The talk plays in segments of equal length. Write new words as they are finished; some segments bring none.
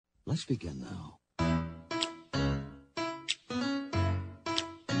Let's begin now.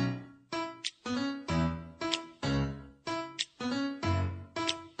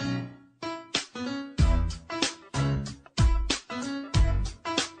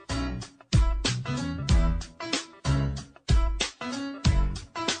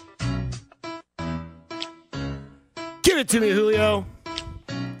 Give it to me, Julio.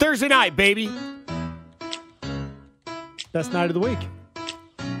 Thursday night, baby. Best night of the week.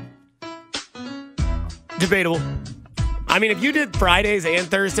 Debatable. I mean, if you did Fridays and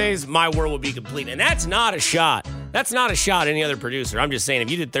Thursdays, my world would be complete. And that's not a shot. That's not a shot at any other producer. I'm just saying, if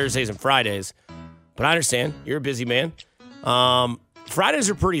you did Thursdays and Fridays, but I understand, you're a busy man. Fridays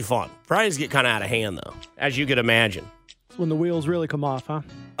are pretty fun. Fridays get kind of out of hand, though, as you could imagine. It's when the wheels really come off, huh?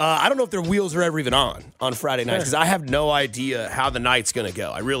 I don't know if their wheels are ever even on Friday nights because I have no idea how the night's going to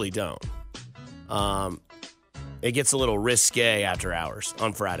go. I really don't. It gets a little risque after hours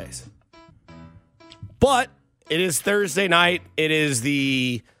on Fridays. But it is Thursday night. It is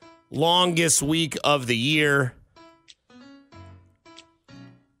the longest week of the year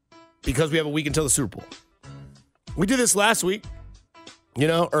because we have a week until the Super Bowl. We did this last week,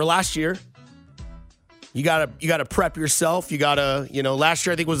 or last year. You gotta prep yourself. You gotta, last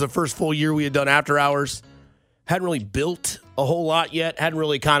year I think was the first full year we had done after hours. Hadn't really built a whole lot yet. Hadn't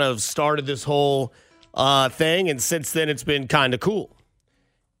really kind of started this whole thing. And since then it's been kind of cool.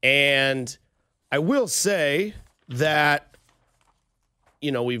 And I will say that,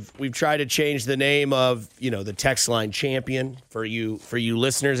 we've tried to change the name of, the text line champion for you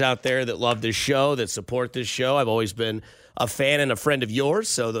listeners out there that love this show, that support this show. I've always been a fan and a friend of yours.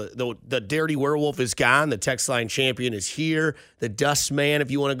 So the dirty werewolf is gone. The text line champion is here. The dust man,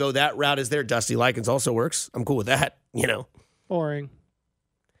 if you want to go that route, is there. Dusty Likens also works. I'm cool with that, Boring.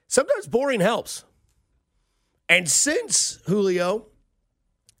 Sometimes boring helps. And since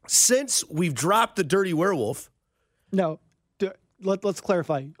we've dropped the dirty werewolf. No, let's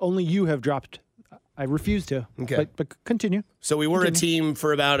clarify. Only you have dropped. I refuse to. Okay. But continue. So we were a team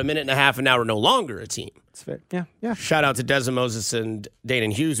for about a minute and a half, and now we're no longer a team. It's fair. Yeah. Shout out to Desmond Moses and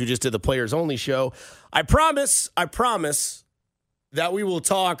Dayton Hughes, who just did the Players Only show. I promise that we will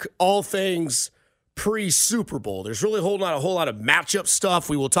talk all things pre-Super Bowl. There's really not a whole lot of matchup stuff.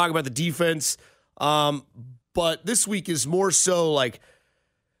 We will talk about the defense. But this week is more so like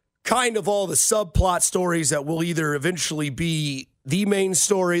kind of all the subplot stories that will either eventually be the main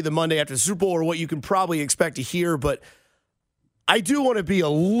story the Monday after the Super Bowl or what you can probably expect to hear. But I do want to be a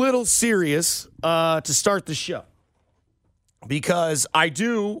little serious to start the show because I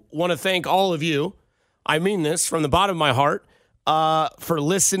do want to thank all of you. I mean this from the bottom of my heart for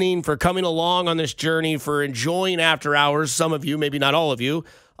listening, for coming along on this journey, for enjoying After Hours. Some of you, maybe not all of you,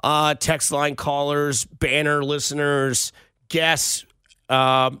 text line callers, banner listeners, guests,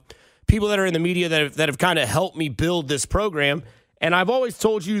 people that are in the media that have kind of helped me build this program. And I've always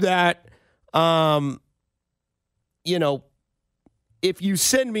told you that, if you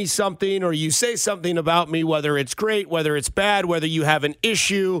send me something or you say something about me, whether it's great, whether it's bad, whether you have an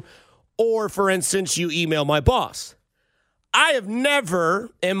issue, or, for instance, you email my boss. I have never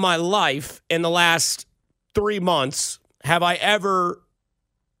in my life in the last 3 months have I ever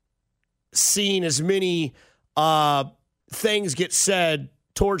seen as many things get said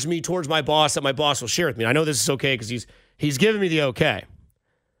towards me, towards my boss, that my boss will share with me. I know this is okay because he's giving me the okay.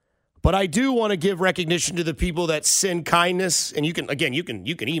 But I do want to give recognition to the people that send kindness. And you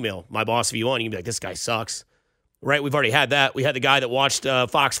can email my boss if you want. You can be like, this guy sucks. Right? We've already had that. We had the guy that watched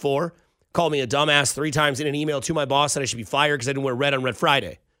Fox 4 call me a dumbass 3 times in an email to my boss that I should be fired because I didn't wear red on Red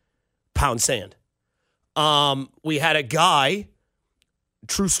Friday. Pound sand. We had a guy,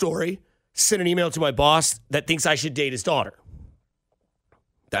 true story, send an email to my boss that thinks I should date his daughter.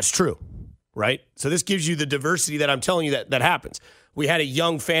 That's true, right? So this gives you the diversity that I'm telling you that happens. We had a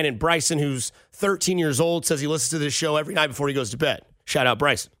young fan in Bryson who's 13 years old, says he listens to this show every night before he goes to bed. Shout out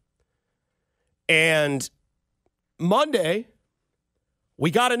Bryson. And Monday,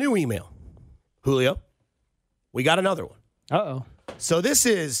 we got a new email. Julio, we got another one. Uh-oh. So this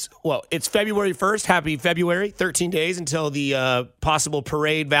is, it's February 1st. Happy February. 13 days until the possible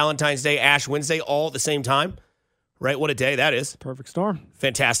parade, Valentine's Day, Ash Wednesday, all at the same time. Right? What a day that is. Perfect storm.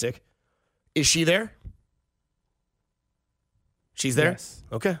 Fantastic. Is she there? She's there? Yes.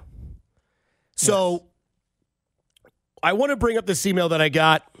 Okay. So I want to bring up this email that I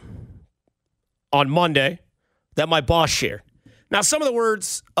got on Monday that my boss shared. Now, some of the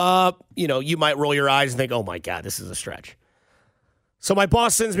words, you might roll your eyes and think, oh, my God, this is a stretch. So my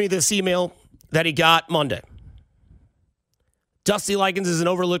boss sends me this email that he got Monday. Dusty Likens is an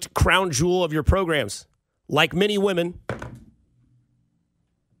overlooked crown jewel of your programs. Like many women,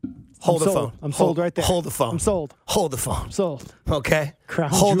 Hold the phone. I'm sold right there. Hold the phone. I'm sold. Hold the phone. I'm sold. Okay? Crown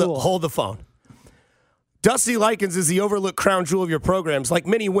hold jewel. Hold the phone. Dusty Likens is the overlooked crown jewel of your programs. Like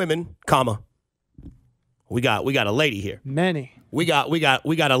many women, comma. We got a lady here. Many. We got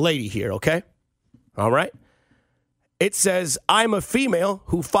a lady here, okay? All right? It says, I'm a female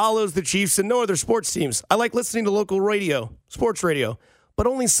who follows the Chiefs and no other sports teams. I like listening to local radio, sports radio, but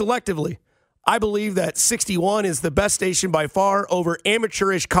only selectively. I believe that 61 is the best station by far over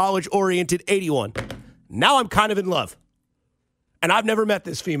amateurish, college-oriented 81. Now I'm kind of in love. And I've never met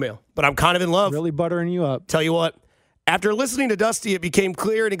this female, but I'm kind of in love. Really buttering you up. Tell you what, after listening to Dusty, it became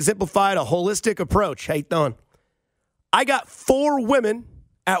clear and exemplified a holistic approach. How you doing? I got 4 women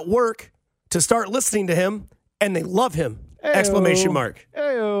at work to start listening to him, and they love him. Ayo. Exclamation mark.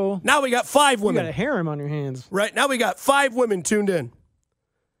 Ayo. Now we got 5 You women. got a harem on your hands. Right, now we got 5 women tuned in.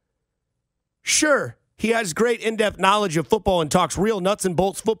 Sure, he has great in-depth knowledge of football and talks real nuts and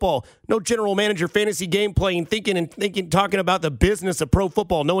bolts football. No general manager fantasy game playing, talking about the business of pro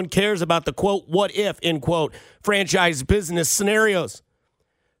football. No one cares about the, quote, what if, end quote, franchise business scenarios.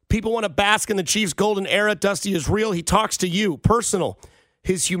 People want to bask in the Chiefs' golden era. Dusty is real. He talks to you, personal.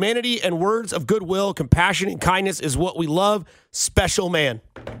 His humanity and words of goodwill, compassion, and kindness is what we love. Special man.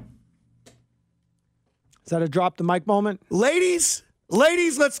 Is that a drop the mic moment? Ladies,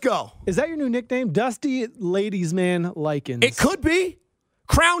 let's go. Is that your new nickname? Dusty Ladies Man Likens. It could be.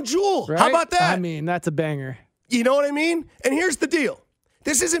 Crown Jewel. Right? How about that? I mean, that's a banger. You know what I mean? And here's the deal.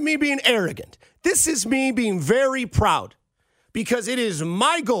 This isn't me being arrogant. This is me being very proud because it is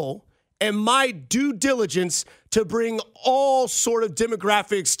my goal and my due diligence to bring all sort of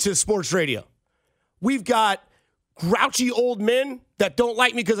demographics to sports radio. We've got grouchy old men that don't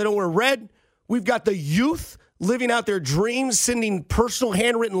like me because I don't wear red. We've got the youth living out their dreams, sending personal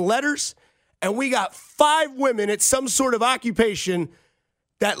handwritten letters. And we got 5 women at some sort of occupation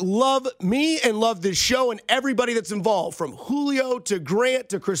that love me and love this show and everybody that's involved, from Julio to Grant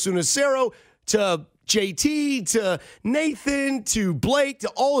to Chris Unicero to JT to Nathan to Blake to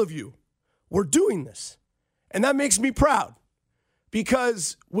all of you. We're doing this. And that makes me proud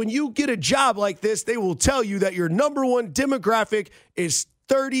because when you get a job like this, they will tell you that your number one demographic is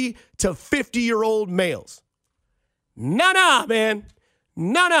 30 to 50-year-old males. Nah, man.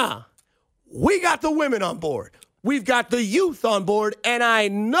 Nah. We got the women on board. We've got the youth on board, and I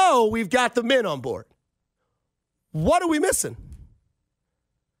know we've got the men on board. What are we missing?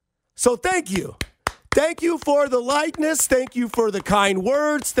 So thank you. Thank you for the likeness. Thank you for the kind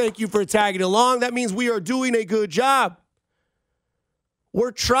words. Thank you for tagging along. That means we are doing a good job.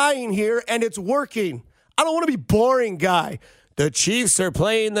 We're trying here, and it's working. I don't want to be boring guy. The Chiefs are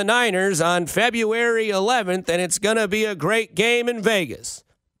playing the Niners on February 11th, and it's going to be a great game in Vegas.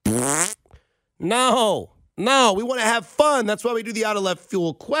 No, we want to have fun. That's why we do the out of left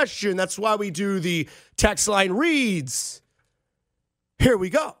field question. That's why we do the text line reads. Here we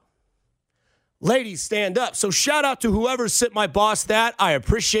go. Ladies, stand up. So shout out to whoever sent my boss that. I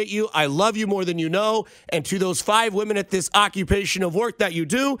appreciate you. I love you more than you know. And to those 5 women at this occupation of work that you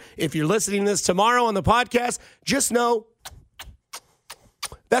do, if you're listening to this tomorrow on the podcast, just know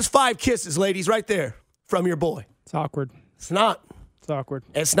that's 5 kisses, ladies, right there from your boy. It's awkward. It's not. It's awkward.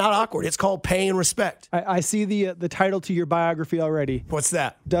 It's not awkward. It's called paying respect. I see the title to your biography already. What's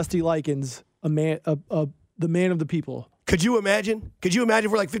that? Dusty Likens, the man of the people. Could you imagine? If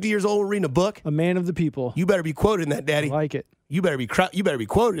we're like 50 years old, we're reading a book? A man of the people. You better be quoted in that, Daddy. I like it. You better be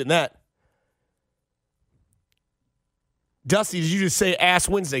quoted in that. Dusty, did you just say Ash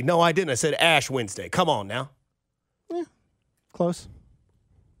Wednesday? No, I didn't. I said Ash Wednesday. Come on now. Yeah, close.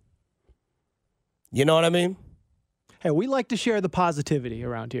 You know what I mean? Hey, we like to share the positivity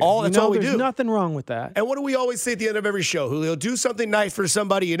around here. That's all we do. There's nothing wrong with that. And what do we always say at the end of every show, Julio? Do something nice for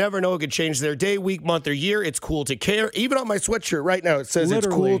somebody. You never know. It could change their day, week, month, or year. It's cool to care. Even on my sweatshirt right now, it says It's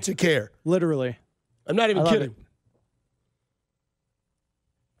cool to care. Literally. I'm not even kidding.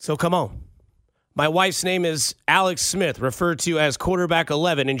 So come on. My wife's name is Alex Smith, referred to as quarterback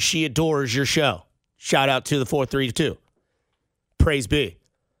 11, and she adores your show. Shout out to the 432. Praise be.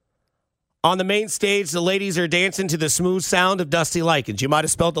 On the main stage, the ladies are dancing to the smooth sound of Dusty Likens. You might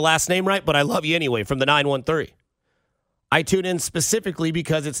have spelled the last name right, but I love you anyway from the 913. I tune in specifically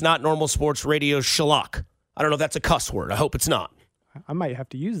because it's not normal sports radio schlock. I don't know if that's a cuss word. I hope it's not. I might have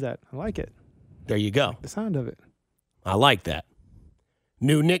to use that. I like it. There you go. I like the sound of it. I like that.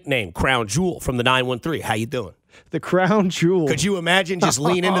 New nickname, Crown Jewel from the 913. How you doing? The Crown Jewel. Could you imagine just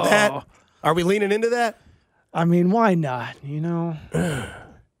lean into that? Are we leaning into that? I mean, why not? You know?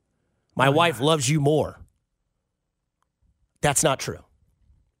 My wife loves you more. That's not true.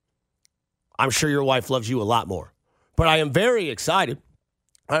 I'm sure your wife loves you a lot more. But I am very excited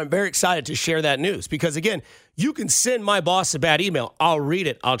I'm very excited to share that news because, again, you can send my boss a bad email. I'll read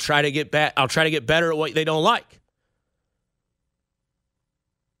it. I'll try to get better at what they don't like.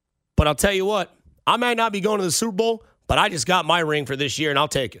 But I'll tell you what, I might not be going to the Super Bowl, but I just got my ring for this year, and I'll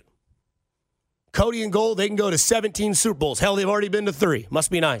take it. Cody and Gold, they can go to 17 Super Bowls. Hell, they've already been to 3. Must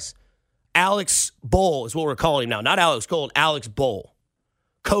be nice. Alex Bowl is what we're calling him now. Not Alex Gold, Alex Bowl.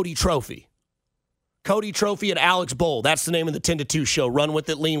 Cody Trophy. Cody Trophy and Alex Bowl. That's the name of the 10-2 show. Run with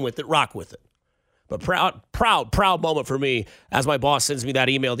it, lean with it, rock with it. But proud moment for me as my boss sends me that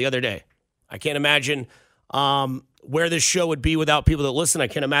email the other day. I can't imagine where this show would be without people that listen. I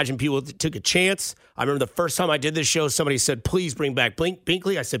can't imagine people that took a chance. I remember the first time I did this show, somebody said, please bring back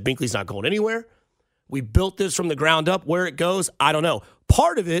Binkley. I said, Binkley's not going anywhere. We built this from the ground up. Where it goes, I don't know.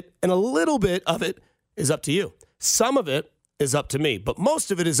 Part of it and a little bit of it is up to you. Some of it is up to me, but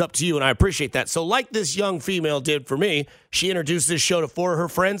most of it is up to you, and I appreciate that. So like this young female did for me, she introduced this show to 4 of her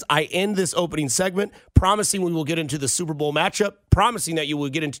friends. I end this opening segment promising we will get into the Super Bowl matchup, promising that you will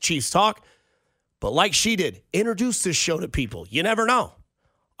get into Chiefs talk. But like she did, introduce this show to people. You never know.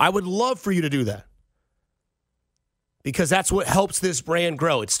 I would love for you to do that because that's what helps this brand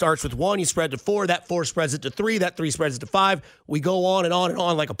grow. It starts with 1, you spread to 4, that 4 spreads it to 3, that 3 spreads it to 5. We go on and on and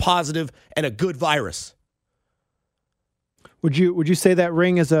on like a positive and a good virus. Would you say that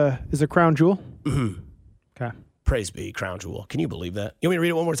ring is a crown jewel? Mm-hmm. Okay. Praise be, crown jewel. Can you believe that? You want me to read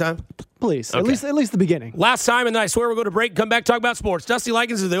it one more time? Please. Okay. At least the beginning. Last time, and then I swear we'll go to break and come back talk about sports. Dusty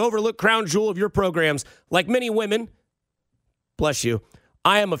Likens is the overlooked crown jewel of your programs. Like many women, bless you,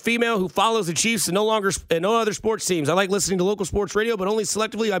 I am a female who follows the Chiefs and no other sports teams. I like listening to local sports radio, but only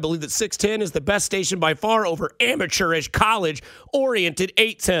selectively. I believe that 610 is the best station by far over amateurish, college-oriented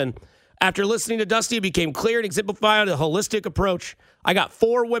 810. After listening to Dusty, it became clear and exemplified a holistic approach. I got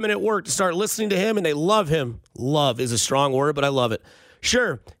 4 women at work to start listening to him, and they love him. Love is a strong word, but I love it.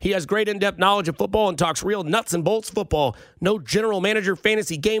 Sure, he has great in-depth knowledge of football and talks real nuts and bolts football. No general manager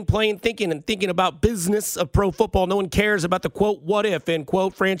fantasy game playing, thinking about business of pro football. No one cares about the, quote, what if, and,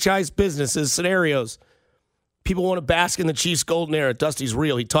 quote, franchise businesses scenarios. People want to bask in the Chiefs' golden era. Dusty's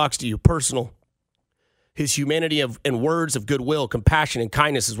real. He talks to you, personal. His humanity and words of goodwill, compassion, and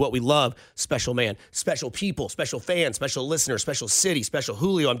kindness is what we love. Special man, special people, special fans, special listener, special city, special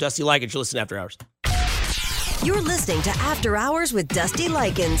Julio. I'm Dusty Likens. You listen to After Hours. You're listening to After Hours with Dusty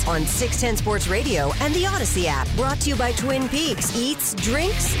Likens on 610 Sports Radio and the Odyssey app. Brought to you by Twin Peaks. Eats,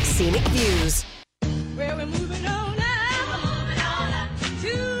 drinks, scenic views. Well, we're moving on up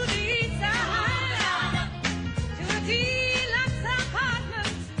to the east side, to a deluxe apartment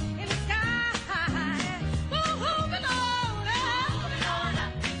in the sky. Moving on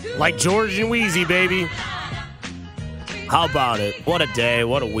up to Like George and Wheezy, baby. How about it? What a day.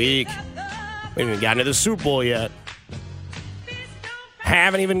 What a week. We haven't even gotten to the Super Bowl yet.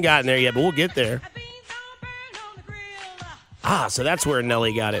 Haven't even gotten there yet, but we'll get there. So that's where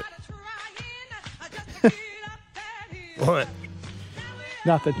Nelly got it. What?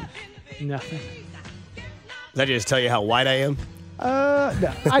 Nothing. Does that just tell you how white I am?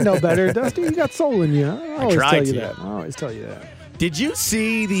 No, I know better, Dusty. You got soul in you. I always tried tell you to. that. I always tell you that. Did you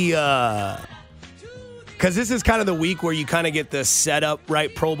see the because this is kind of the week where you kind of get the setup,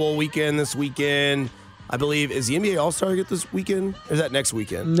 right? Pro Bowl weekend this weekend. I believe, is the NBA All-Star get this weekend? Or is that next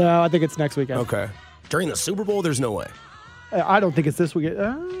weekend? No, I think it's next weekend. Okay. During the Super Bowl, there's no way. I don't think it's this weekend.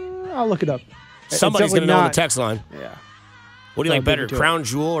 I'll look it up. Somebody's going to know on the text line. Yeah. What do you like better, Crown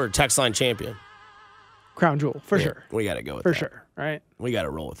Jewel or Text Line Champion? Crown Jewel, for sure. We got to go with for that. sure, right? We got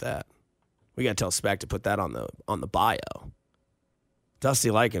to roll with that. We got to tell Spec to put that on the bio.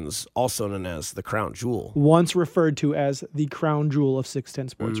 Dusty Likens, also known as the Crown Jewel. Once referred to as the Crown Jewel of 610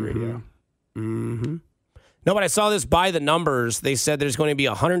 Sports Radio. Mm-hmm. No, but I saw this by the numbers. They said there's going to be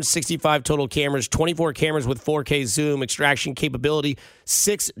 165 total cameras, 24 cameras with 4K zoom extraction capability,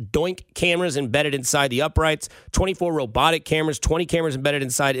 6 Doink cameras embedded inside the uprights, 24 robotic cameras, 20 cameras embedded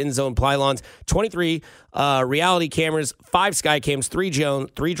inside end zone pylons, 23 reality cameras, 5 sky cams, 3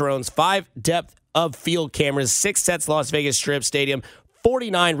 drones, 5 depth of field cameras, 6 sets Las Vegas Strip Stadium,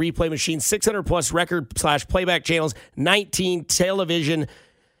 49 replay machines, 600 plus record/playback channels, 19 television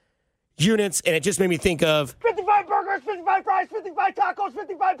units, and it just made me think of 55 burgers, 55 fries, 55 tacos,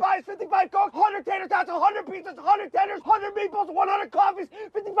 55 pies, 55 Coke, 100 tater tots, 100 pizzas, 100 tenders, 100 meatballs, 100 coffees,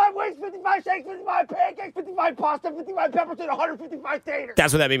 55 wings, 55 shakes, 55 pancakes, 55 pasta, 55 peppers, and 155 taters.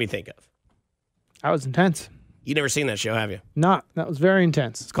 That's what that made me think of. That was intense. You never seen that show, have you? Not. That was very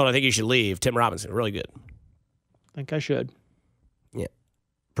intense. It's called I Think You Should Leave. Tim Robinson. Really good. I think I should. Yeah.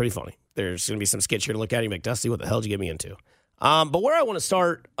 Pretty funny. There's going to be some skits you're going to look at and you're like, Dusty, what the hell did you get me into? But where I want to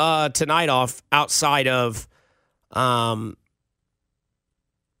start tonight off, outside of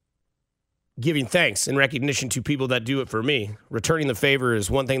giving thanks and recognition to people that do it for me. Returning the favor is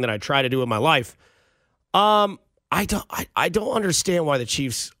one thing that I try to do in my life. I don't understand why the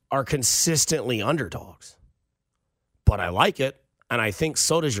Chiefs are consistently underdogs, but I like it. And I think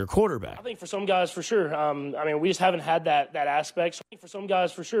so does your quarterback. I think for some guys, for sure. We just haven't had that aspect. So for some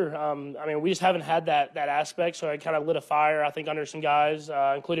guys, for sure. We just haven't had that aspect. So I kind of lit a fire, I think, under some guys,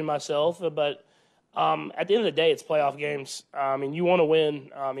 including myself. But at the end of the day, it's playoff games. You want to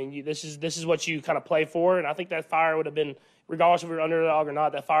win. This is what you kind of play for. And I think that fire would have been, regardless if you're underdog or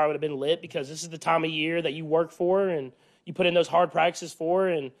not, that fire would have been lit because this is the time of year that you work for and you put in those hard practices for.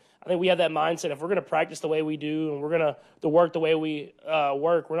 And I think we have that mindset. If we're going to practice the way we do and we're going to work the way we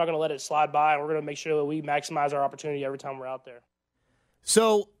work, we're not going to let it slide by, and we're going to make sure that we maximize our opportunity every time we're out there.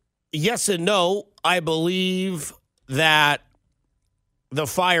 So, yes and no. I believe that the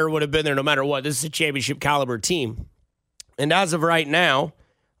fire would have been there no matter what. This is a championship caliber team. And as of right now,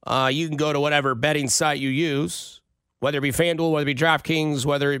 you can go to whatever betting site you use, whether it be FanDuel, whether it be DraftKings,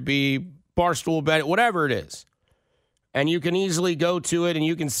 whether it be Barstool Bet, whatever it is. And you can easily go to it and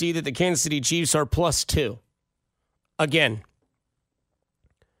you can see that the Kansas City Chiefs are +2. Again,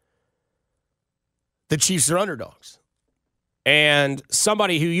 the Chiefs are underdogs. And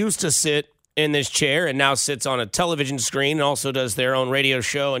somebody who used to sit in this chair and now sits on a television screen and also does their own radio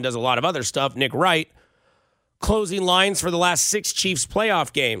show and does a lot of other stuff, Nick Wright, closing lines for the last 6 Chiefs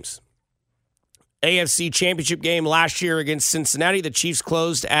playoff games. AFC Championship game last year against Cincinnati, the Chiefs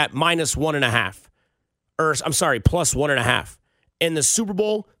closed at -1.5. +1.5. In the Super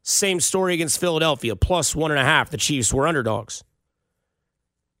Bowl, same story against Philadelphia, +1.5. The Chiefs were underdogs.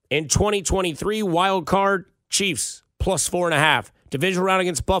 In 2023, wild card, Chiefs, +4.5. Divisional round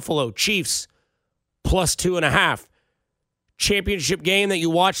against Buffalo, Chiefs, +2.5. Championship game that you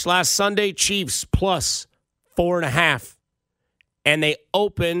watched last Sunday, Chiefs, +4.5. And they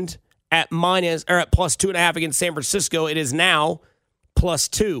opened at +2.5 against San Francisco. It is now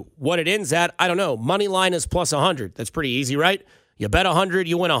 +2. What it ends at, I don't know. Money line is +100. That's pretty easy, right? You bet 100,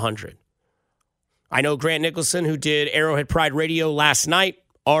 you win 100. I know Grant Nicholson, who did Arrowhead Pride Radio last night,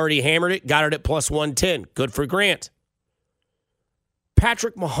 already hammered it, got it at +110. Good for Grant.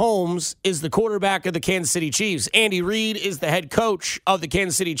 Patrick Mahomes is the quarterback of the Kansas City Chiefs. Andy Reid is the head coach of the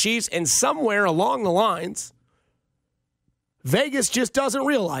Kansas City Chiefs. And somewhere along the lines, Vegas just doesn't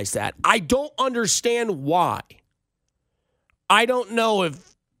realize that. I don't understand why. I don't know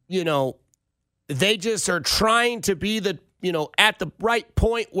if, they just are trying to be at the right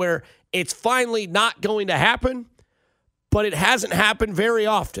point where it's finally not going to happen, but it hasn't happened very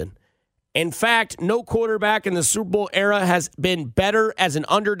often. In fact, no quarterback in the Super Bowl era has been better as an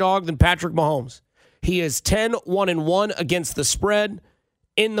underdog than Patrick Mahomes. He is 10-1-1 against the spread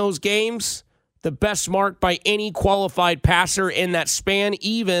in those games, the best mark by any qualified passer in that span.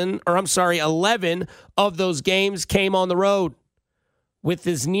 11 of those games came on the road, with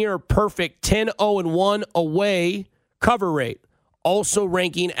his near perfect 10-0-1 away cover rate, also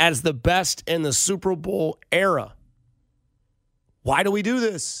ranking as the best in the Super Bowl era. Why do we do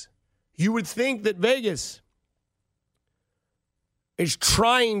this? You would think that Vegas is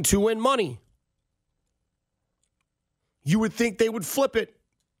trying to win money. You would think they would flip it.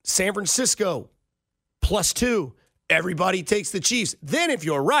 San Francisco, +2. Everybody takes the Chiefs. Then if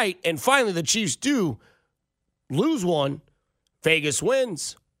you're right, and finally the Chiefs do lose one, Vegas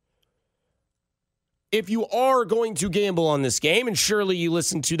wins. If you are going to gamble on this game, and surely you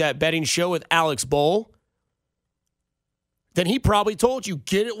listened to that betting show with Alex Bowl, then he probably told you,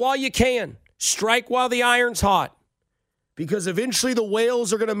 get it while you can. Strike while the iron's hot. Because eventually the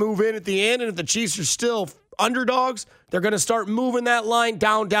whales are going to move in at the end, and if the Chiefs are still underdogs, they're going to start moving that line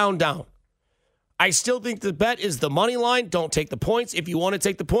down, down, down. I still think the bet is the money line. Don't take the points. If you want to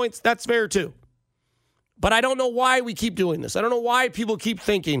take the points, that's fair too. But I don't know why we keep doing this. I don't know why people keep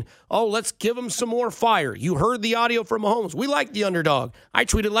thinking, oh, let's give them some more fire. You heard the audio from Mahomes. We like the underdog. I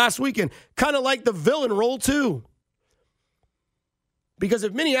tweeted last weekend, kind of like the villain role too. Because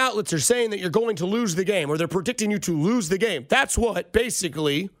if many outlets are saying that you're going to lose the game or they're predicting you to lose the game, that's what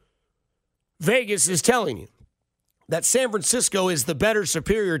basically Vegas is telling you. That San Francisco is the better,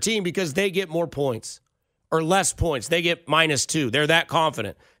 superior team because they get more points. Or less points. They get -2. They're that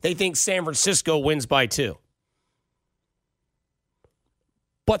confident. They think San Francisco wins by 2.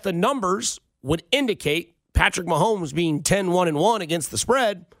 But the numbers would indicate Patrick Mahomes being 10-1-1 against the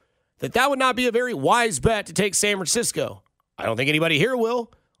spread, that would not be a very wise bet to take San Francisco. I don't think anybody here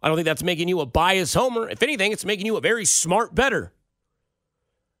will. I don't think that's making you a biased homer. If anything, it's making you a very smart bettor.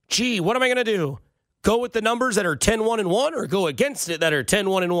 Gee, what am I going to do? Go with the numbers that are 10-1-1 or go against it that are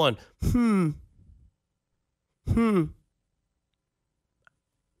 10-1-1?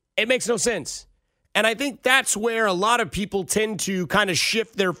 It makes no sense. And I think that's where a lot of people tend to kind of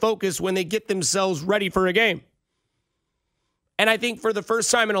shift their focus when they get themselves ready for a game. And I think for the first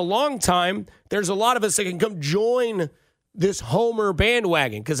time in a long time, there's a lot of us that can come join this Homer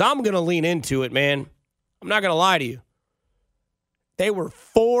bandwagon because I'm going to lean into it, man. I'm not going to lie to you. They were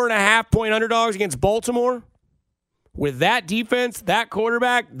 4.5-point underdogs against Baltimore with that defense, that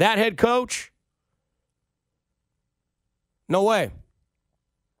quarterback, that head coach. No way.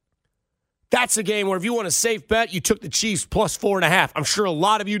 That's a game where if you want a safe bet, you took the Chiefs plus 4.5. I'm sure a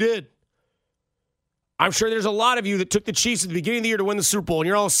lot of you did. I'm sure there's a lot of you that took the Chiefs at the beginning of the year to win the Super Bowl, and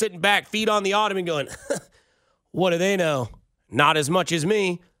you're all sitting back, feet on the ottoman going, what do they know? Not as much as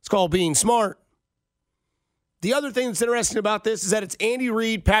me. It's called being smart. The other thing that's interesting about this is that it's Andy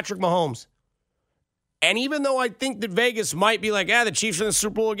Reid, Patrick Mahomes. And even though I think that Vegas might be like, the Chiefs are in the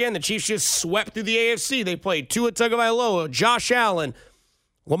Super Bowl again, the Chiefs just swept through the AFC. They played Tua Tagovailoa, Josh Allen,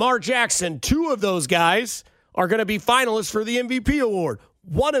 Lamar Jackson. 2 of those guys are going to be finalists for the MVP award.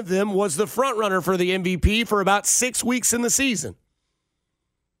 One of them was the front runner for the MVP for about 6 weeks in the season.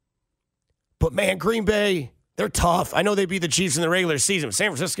 But man, Green Bay, they're tough. I know they beat the Chiefs in the regular season, but San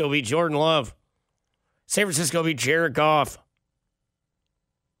Francisco beat Jordan Love. San Francisco beat Jared Goff.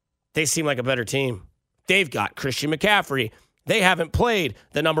 They seem like a better team. They've got Christian McCaffrey. They haven't played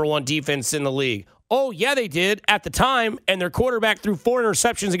the number 1 defense in the league. Oh, yeah, they did at the time, and their quarterback threw 4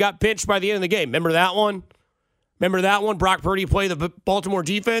 interceptions and got benched by the end of the game. Remember that one? Brock Purdy played the Baltimore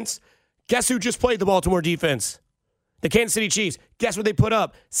defense. Guess who just played the Baltimore defense? The Kansas City Chiefs. Guess what they put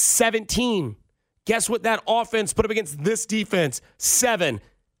up? 17. Guess what that offense put up against this defense? 7.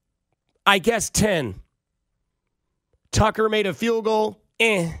 I guess 10. Tucker made a field goal.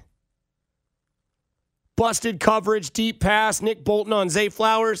 Busted coverage, deep pass. Nick Bolton on Zay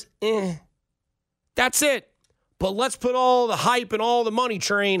Flowers. That's it. But let's put all the hype and all the money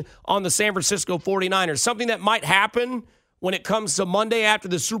train on the San Francisco 49ers. Something that might happen when it comes to Monday after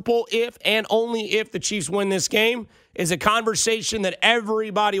the Super Bowl, if and only if the Chiefs win this game, is a conversation that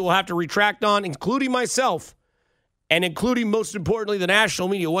everybody will have to retract on, including myself, and including, most importantly, the national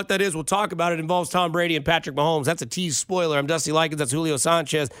media. What that is, we'll talk about it. It involves Tom Brady and Patrick Mahomes. That's a tease spoiler. I'm Dusty Likens. That's Julio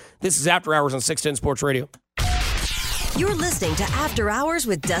Sanchez. This is After Hours on 610 Sports Radio. You're listening to After Hours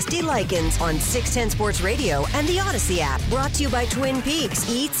with Dusty Likens on 610 Sports Radio and the Odyssey app. Brought to you by Twin Peaks.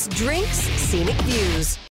 Eats, drinks, scenic views.